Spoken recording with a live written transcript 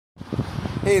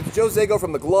Hey, it's Joe Zago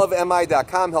from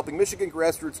theglovemi.com, helping Michigan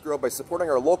grassroots grow by supporting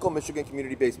our local Michigan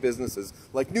community-based businesses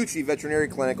like Nucci Veterinary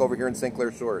Clinic over here in St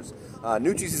Clair SHores.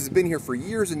 Nucci's has been here for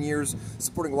years and years,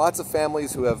 supporting lots of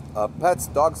families who have pets,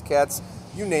 dogs, cats,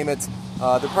 you name it.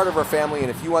 They're part of our family,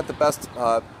 and if you want the best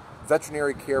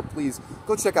veterinary care, please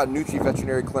go check out Nucci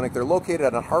Veterinary Clinic. They're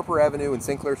located on Harper Avenue in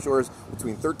St Clair SHores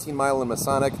between 13 Mile and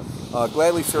Masonic,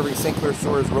 gladly serving St Clair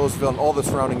SHores, Roseville, and all the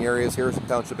surrounding areas, Harrison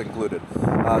Township included.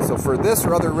 So for this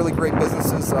or other really great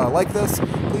businesses like this,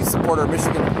 please support our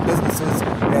Michigan businesses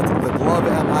at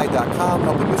theglovemi.com,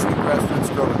 helping Michigan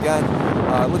grassroots grow again.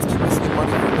 Let's keep Michigan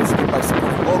money here in Michigan by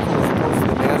supporting local as opposed to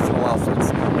the national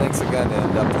outfits. Thanks again,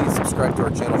 and please subscribe to our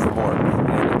channel for more.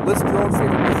 And list your own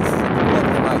favorite businesses at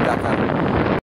theglovemi.com.